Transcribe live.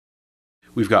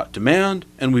We've got demand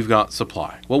and we've got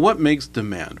supply. Well, what makes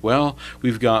demand? Well,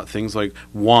 we've got things like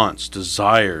wants,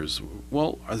 desires.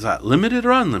 Well, is that limited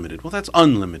or unlimited? Well, that's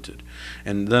unlimited.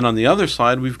 And then on the other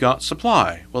side, we've got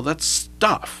supply. Well, that's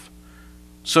stuff.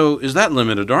 So is that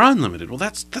limited or unlimited? Well,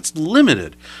 that's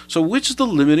limited. So which is the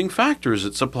limiting factor? Is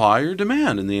it supply or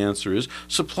demand? And the answer is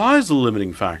supply is the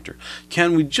limiting factor.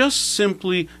 Can we just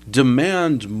simply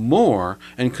demand more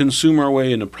and consume our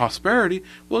way into prosperity?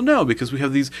 Well, no, because we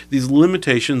have these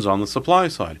limitations on the supply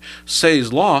side.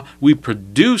 Say's law, we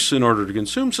produce in order to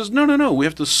consume, says no, we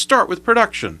have to start with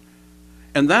production.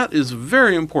 And that is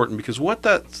very important, because what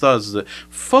that does is it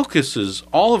focuses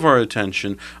all of our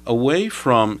attention away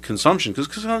from consumption, because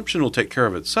consumption will take care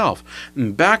of itself,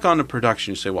 and back onto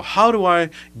production. You say, well, how do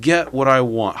I get what I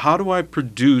want? How do I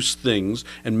produce things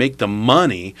and make the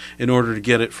money in order to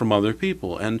get it from other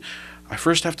people? And I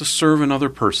first have to serve another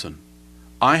person.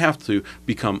 I have to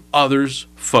become others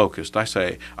focused. I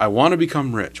say, I want to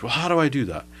become rich. Well, how do I do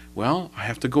that? Well, I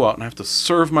have to go out and I have to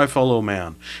serve my fellow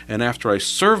man. And after I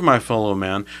serve my fellow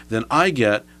man, then I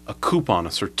get a coupon,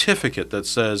 a certificate that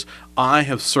says I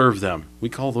have served them. We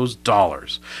call those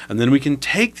dollars. And then we can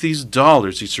take these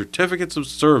dollars, these certificates of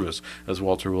service, as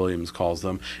Walter Williams calls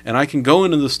them, and I can go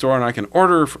into the store and I can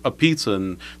order a pizza,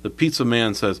 and the pizza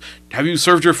man says, have you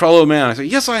served your fellow man? I say,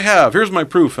 yes, I have. Here's my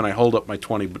proof. And I hold up my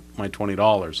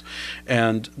 $20.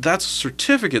 And that's a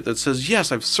certificate that says,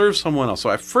 yes, I've served someone else.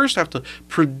 So I first have to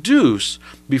produce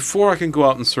before I can go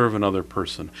out and serve another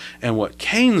person. And what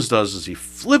Keynes does is he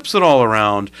flips it all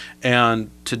around,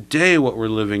 and today what we're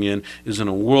living in is in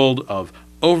a world of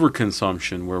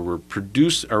overconsumption, where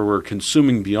we're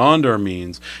consuming beyond our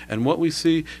means. And what we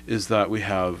see is that we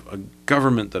have a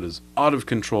government that is out of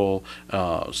control,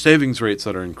 savings rates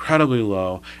that are incredibly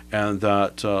low, and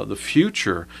that the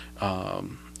future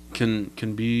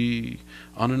can be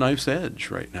on a knife's edge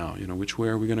right now. Which way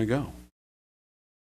are we going to go?